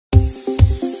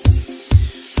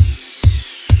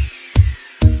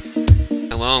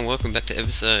Oh, welcome back to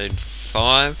episode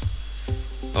 5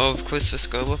 of Quest for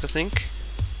Skyblock, I think.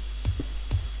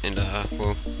 And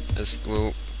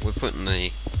we're putting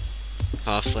the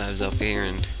half slabs up here,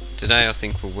 and today I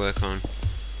think we'll work on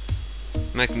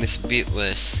making this a bit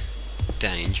less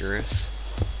dangerous,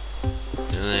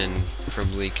 and then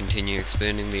probably continue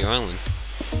expanding the island.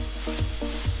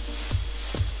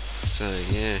 So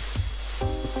yeah,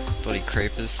 bloody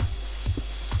creepers,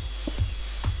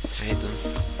 hate them.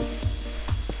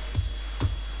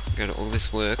 Go to all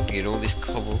this work to get all this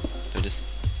cobble. I just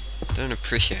don't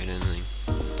appreciate anything,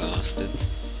 bastards.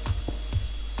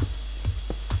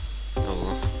 Oh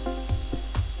well.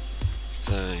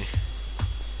 So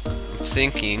I'm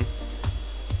thinking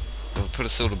I'll put a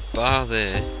sort of bar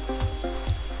there.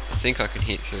 I think I can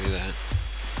hit through that,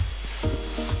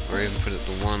 or even put it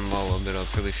the one lower, but I'll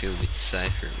probably feel a bit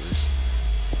safer it was.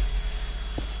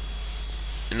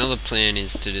 Another plan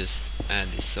is to just add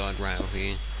this side rail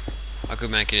here. I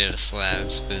could make it out of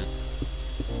slabs, but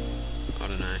I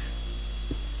don't know.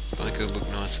 I think it would look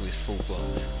nicer with full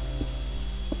blocks.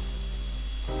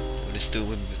 But there's still a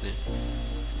little bit there.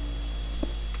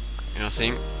 And I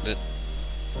think that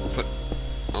I'll put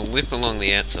a lip along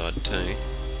the outside too,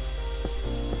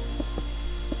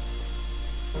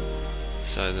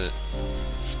 so that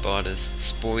spiders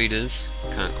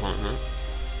can't climb up.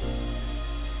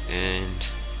 And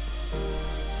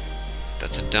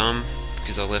that's a dumb,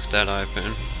 because I left that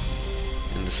open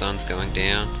and the sun's going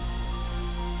down.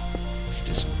 Let's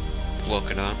just block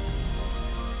it up.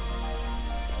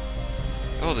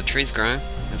 Oh, the tree's growing.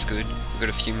 That's good. I've got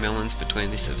a few melons between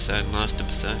this episode and last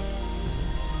episode.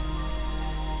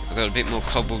 I've got a bit more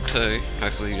cobble too.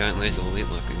 Hopefully we don't lose all it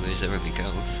like we lose everything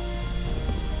else.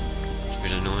 It's a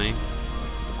bit annoying.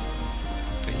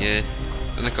 But yeah,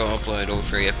 I think I'll upload all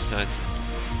 3 episodes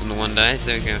in the one day,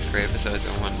 so we can have 3 episodes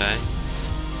on one day.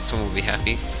 Tom will be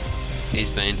happy. He's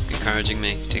been encouraging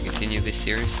me to continue this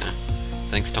series, so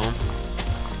thanks, Tom.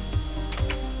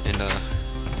 And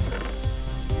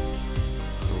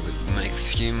we'll make a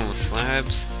few more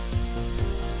slabs.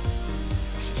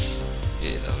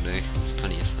 Yeah, that'll do. There's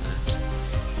plenty of slabs.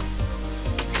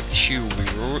 But the shoe will be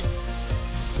right.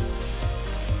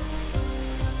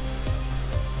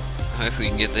 Hopefully we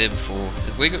can get there before.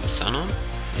 Has we got the sun on?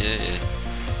 Yeah.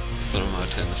 I thought I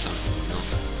might turn the sun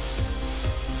off.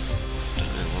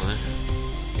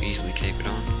 Easily keep it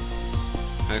on.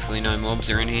 Hopefully no mobs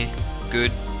are in here.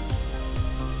 Good.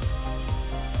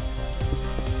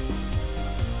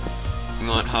 We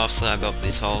might half slab up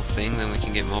this whole thing, then we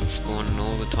can get mobs spawning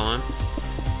all the time.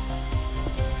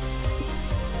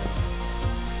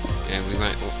 Yeah,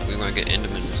 we won't get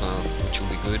Enderman as well, which will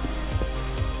be good.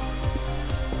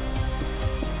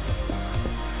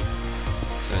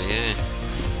 So yeah.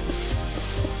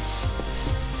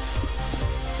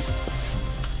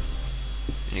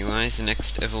 Anyways, the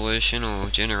next evolution or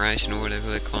generation or whatever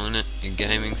they're calling it in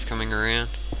gaming's coming around.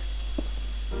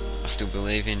 I still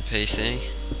believe in PC,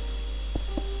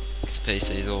 because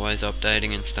PC is always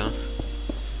updating and stuff.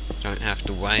 Don't have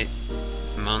to wait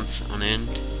months on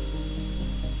end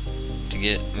to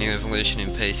get new evolution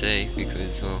in PC,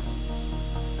 because well,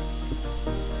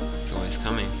 it's always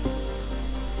coming.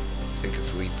 I think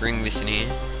if we bring this in here,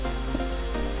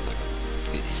 like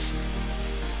this.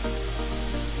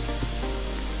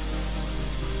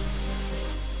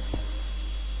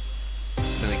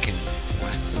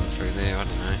 I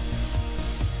don't know.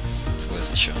 It's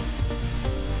worth a shot.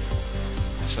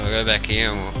 So I'll go back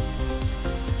here and we'll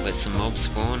let some mobs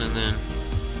spawn, and then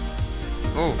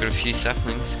oh, got a few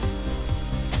saplings.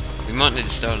 We might need to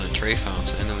start on a tree farm,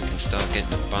 so then we can start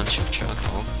getting a bunch of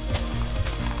charcoal.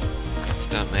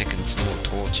 Start making some more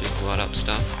torches, light up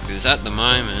stuff. Because at the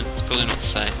moment it's probably not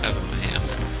safe having my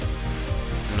house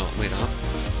not lit up,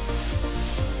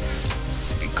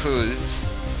 because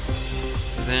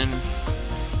then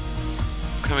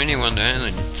come in here one day and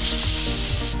then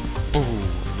boom,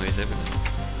 lose everything.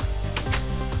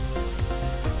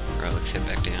 Right, let's head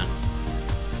back down.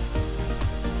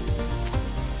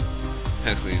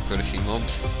 Hopefully we've got a few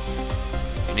mobs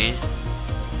in here.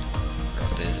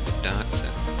 Right there's a bit dark, so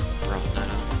brighten that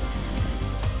up.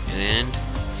 And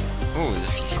so, oh, there's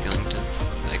a few skeletons.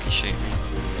 They can shoot me.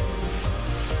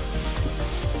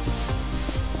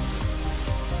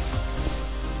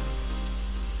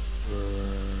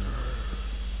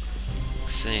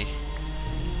 See.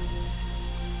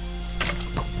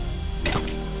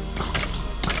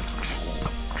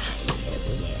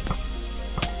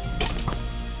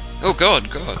 Oh god,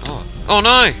 oh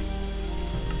no!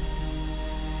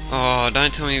 Oh,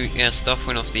 don't tell me our stuff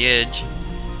went off the edge.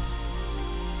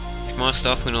 If my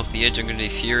stuff went off the edge, I'm gonna be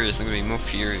furious. I'm gonna be more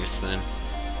furious then.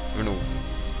 I'm gonna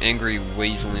angry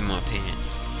weasel in my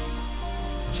pants.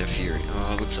 So fury.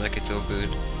 Oh, looks like it's all good.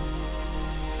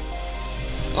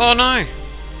 Oh no!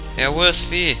 Our worst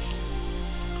fear.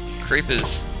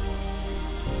 Creepers.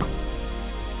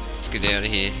 Let's get out of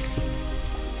here.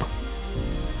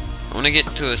 I want to get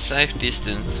to a safe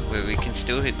distance where we can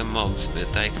still hit the mobs,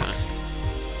 but they can't.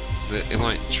 But it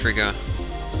won't trigger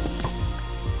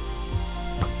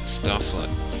stuff like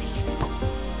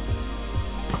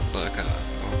oh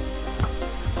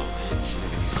man, this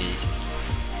isn't gonna be easy.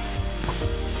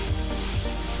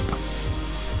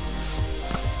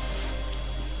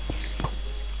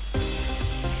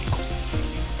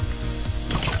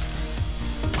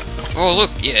 Oh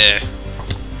look, yeah,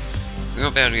 we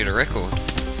might be able to get a record.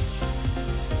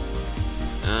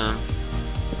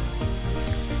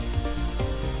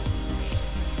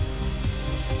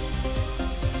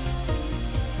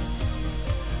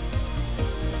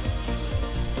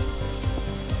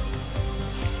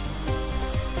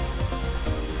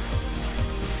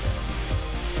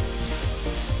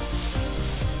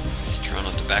 Just try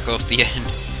not to back off the end.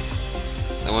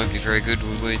 That won't be very good,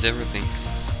 we'll lose everything.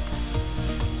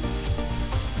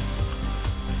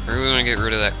 I really want to get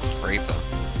rid of that creeper.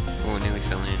 Oh, I nearly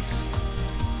fell in.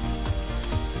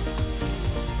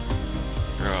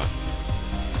 Right.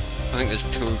 I think there's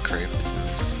 2 creepers.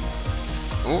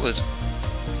 Oh, there's...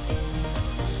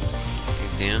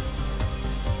 He's down.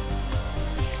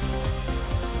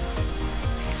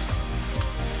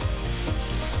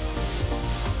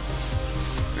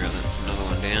 Right, that's another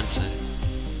one down, so...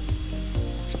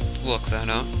 Let's block that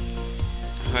up.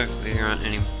 Hopefully there aren't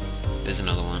any... There's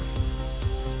another one.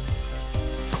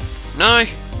 No!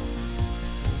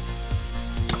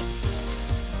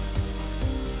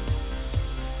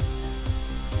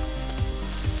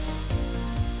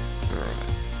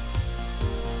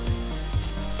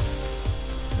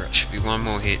 Right, should be one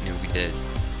more hit and he'll be dead.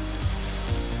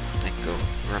 Thank God.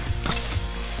 Right.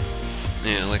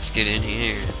 Now let's get in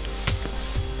here.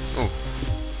 Oh,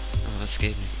 that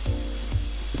scared me.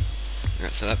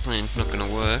 Right, so that plan's not gonna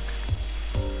work.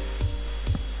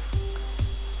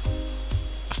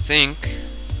 I think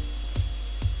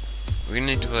we're gonna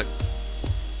need to like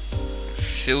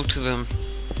filter them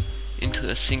into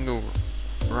a single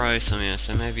row somehow,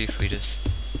 so maybe if we just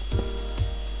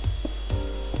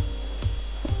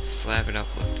slab it up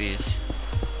like this.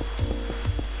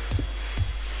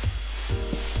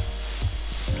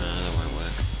 No, that won't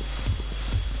work.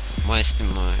 I'm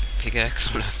wasting my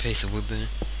pickaxe on a piece of wood there.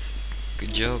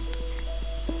 Good job.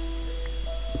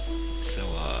 So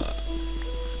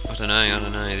I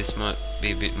don't know, this might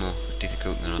be a bit more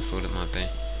difficult than I thought it might be.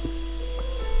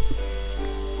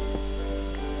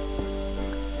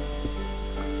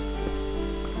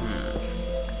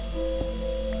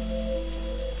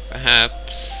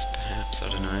 Perhaps, I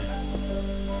don't know.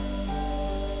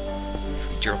 If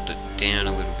we dropped it down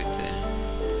a little bit there.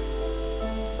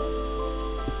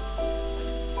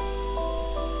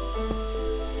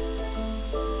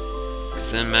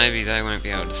 Because then maybe they won't be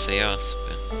able to see us,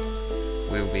 but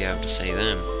we'll be able to see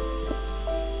them.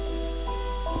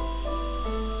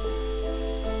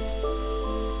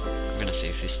 I'm gonna see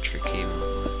if this trick here might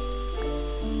work.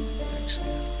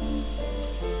 Actually,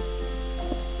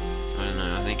 I don't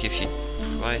know, I think if you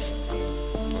place it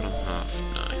on the bottom half,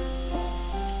 no.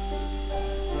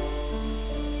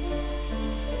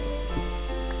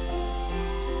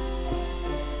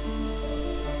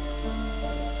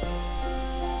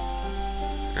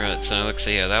 Alright, so let's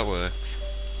see how that works.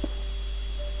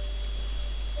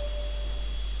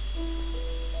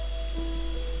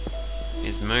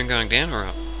 Is the moon going down or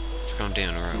up? It's going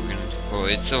down, alright, we're gonna... Well,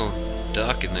 it's all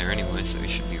dark in there anyway, so we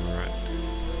should be alright.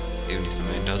 Even if the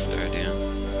moon does throw down.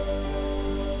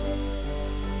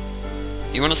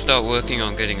 You want to start working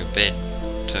on getting a bed,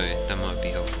 too, that might be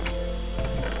helpful.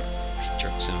 Let's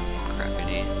drop some crap in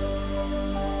here.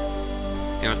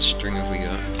 How much string have we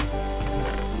got?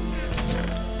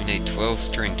 We need 12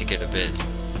 string to get a bed.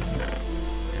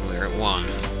 And we're at 1.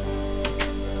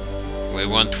 We're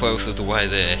 1/12 of the way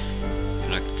there.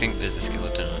 And I think there's a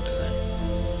skeleton under there.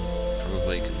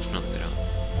 Probably because it's not lit up.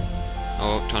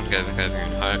 Oh, time to go back over here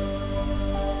and hide.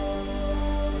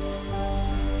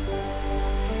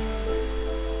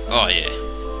 Oh yeah.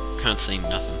 Can't see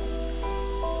nothing.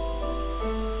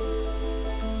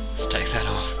 Let's take that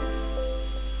off.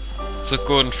 That's what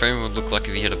Gordon Freeman would look like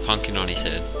if he had a pumpkin on his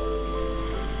head.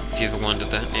 If you ever wondered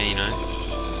that, now you know.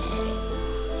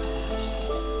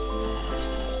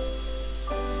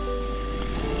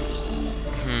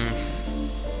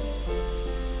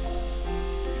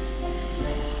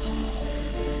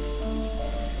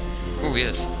 Oh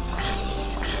yes.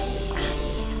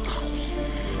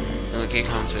 Look, here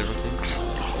comes everything.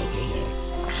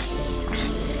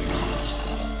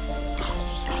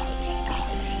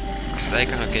 They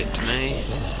can't get to me.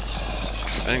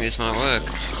 I think this might work.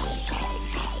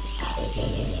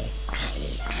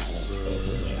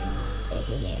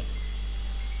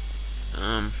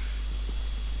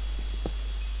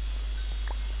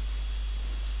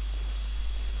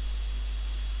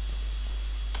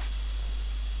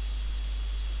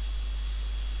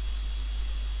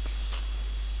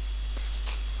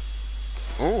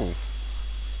 Oh!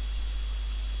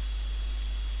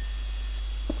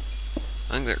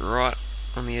 I think that right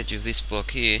on the edge of this block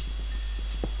here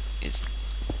is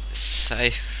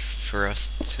safe for us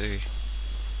to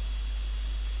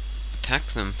attack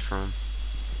them from.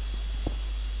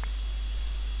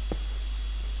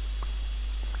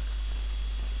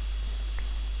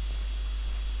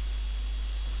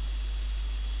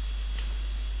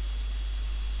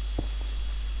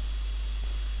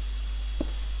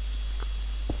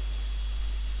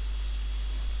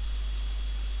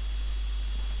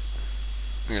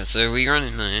 Yeah, so we run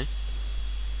in there,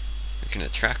 we can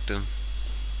attract them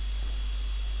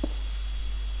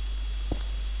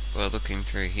by looking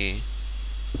through here.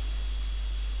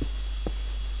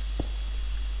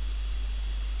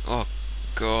 Oh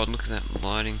god, look at that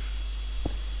lighting.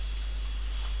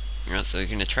 Right, so we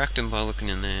can attract them by looking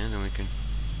in there, then we can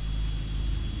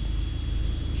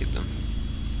hit them.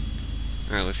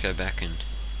 Alright, let's go back and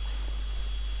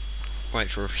wait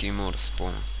for a few more to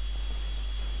spawn.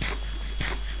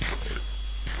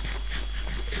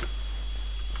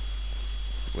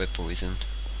 We're poisoned.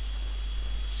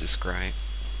 It's just great.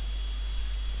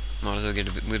 Might as well get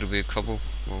a little bit of cobble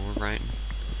while we're waiting.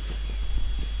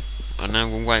 I know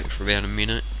we'll wait for about a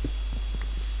minute.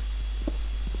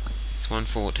 It's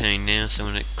 1:14 now, so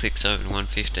when it clicks over to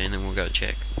 1:15 then we'll go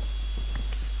check.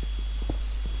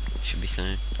 Should be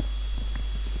soon.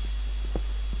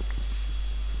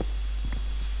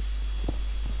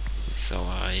 So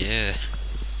yeah.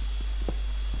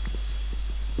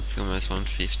 It's almost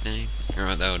 1:15.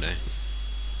 Alright, that'll do.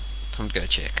 Time to go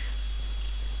check.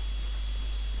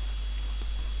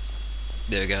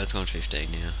 There we go, it's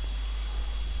 1:15 now.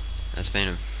 That's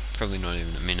been probably not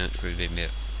even a minute, probably been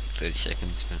about 30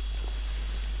 seconds, but...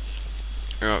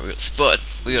 Alright, we got spot.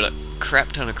 We got a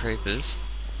crap ton of creepers.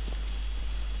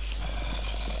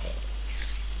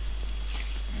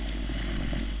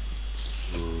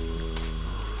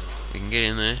 We can get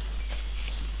in there.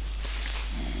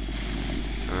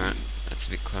 Alright, that's a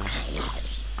bit close.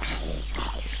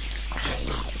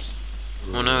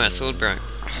 Oh no, our sword broke.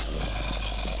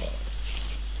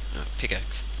 Oh,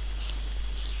 pickaxe.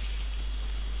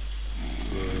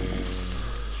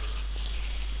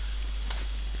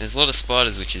 There's a lot of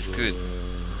spiders, which is good.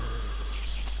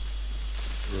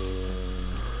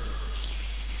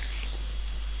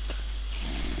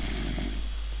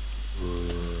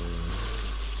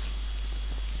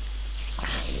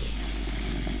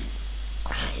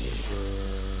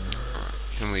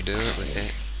 Can we do it with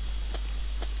that?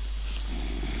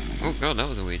 Oh god, that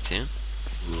was a weird sound.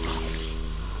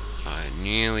 I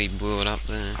nearly blew it up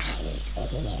there.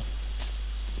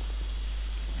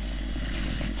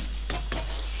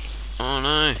 Oh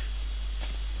no!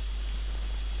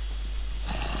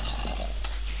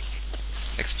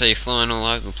 XP flying all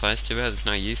over the place, too bad there's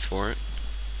no use for it.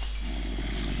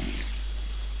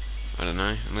 I don't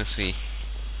know, unless we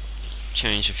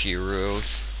change a few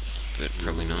rules, but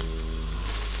probably not.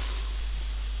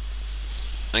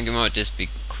 I think it might just be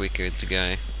quicker to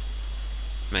go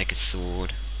make a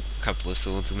sword. A couple of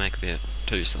swords will make about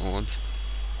 2 swords.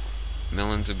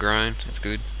 Melons have grown, that's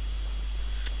good.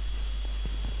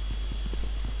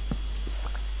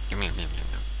 Yum, yum, yum, yum,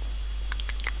 yum.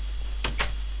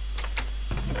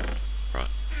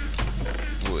 Right.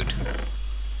 Wood.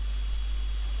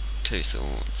 2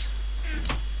 swords.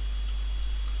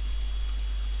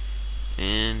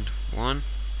 And 1,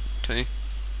 2,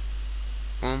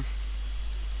 1.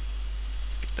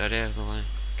 Get that out of the way.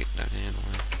 Get that out of the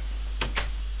way.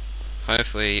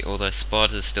 Hopefully all those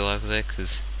spiders are still over there,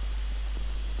 because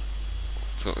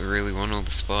that's what we really want, all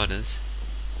the spiders.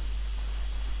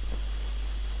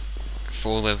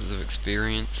 4 levels of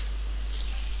experience.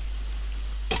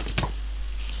 Look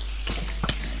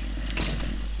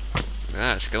at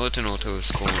that, a skeleton or 2 have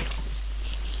spawned.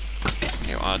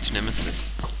 Your arch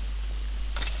nemesis.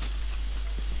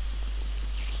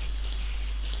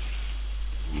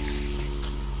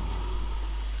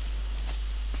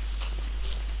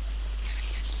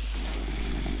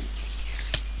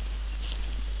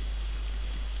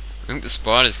 I think the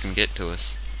spiders can get to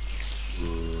us.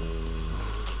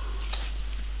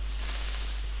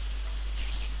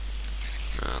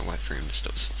 Wait for him to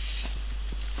stop.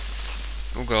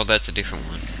 Oh god, that's a different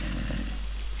one.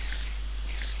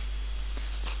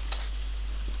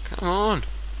 Come on!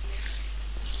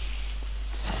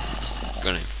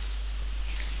 Got him.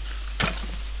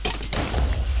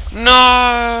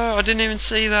 No! I didn't even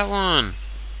see that one!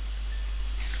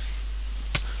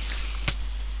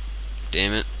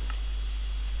 Damn it.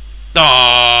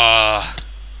 Ah!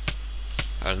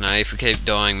 I don't know, if we keep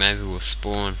dying maybe we'll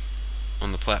spawn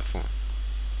on the platform.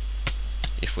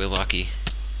 If we're lucky.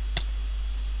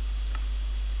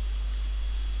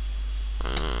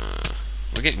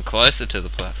 We're getting closer to the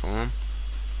platform.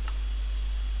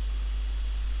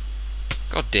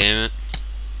 God damn it.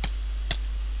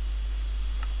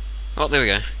 Oh, there we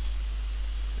go.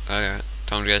 Alright,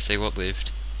 time to go see what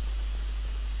lived.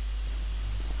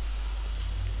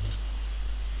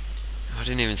 I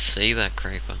didn't even see that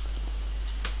creeper.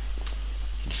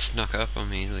 He just snuck up on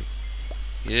me like,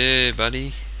 yeah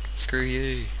buddy, screw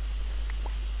you.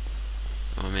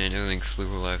 Oh man, everything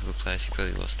flew all over the place. He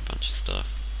probably lost a bunch of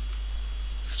stuff.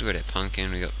 Still got our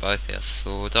pumpkin, we got both our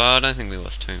swords. Oh, I don't think we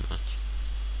lost too much.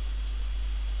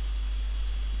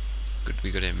 Good,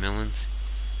 we got our melons.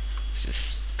 It's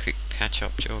just a quick patch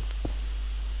up job.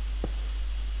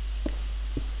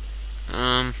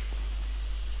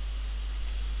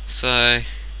 So,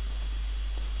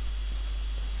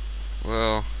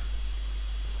 well,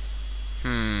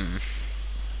 I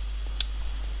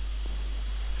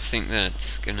think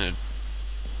that's gonna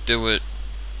do it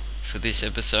for this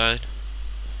episode.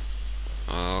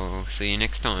 I'll see you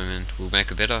next time and we'll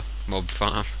make a better mob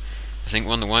farm. I think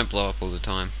one that won't blow up all the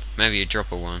time. Maybe a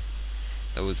dropper one.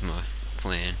 That was my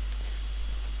plan.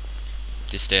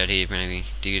 Just out here, maybe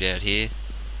dig it out here,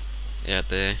 out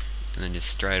there, and then just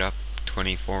straight up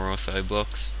 24 or so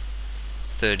blocks.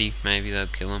 30 maybe, they'll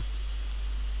kill them.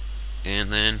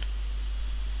 And then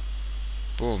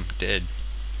boom, dead.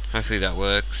 Hopefully that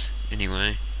works.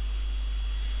 Anyway,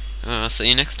 I'll see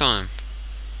you next time.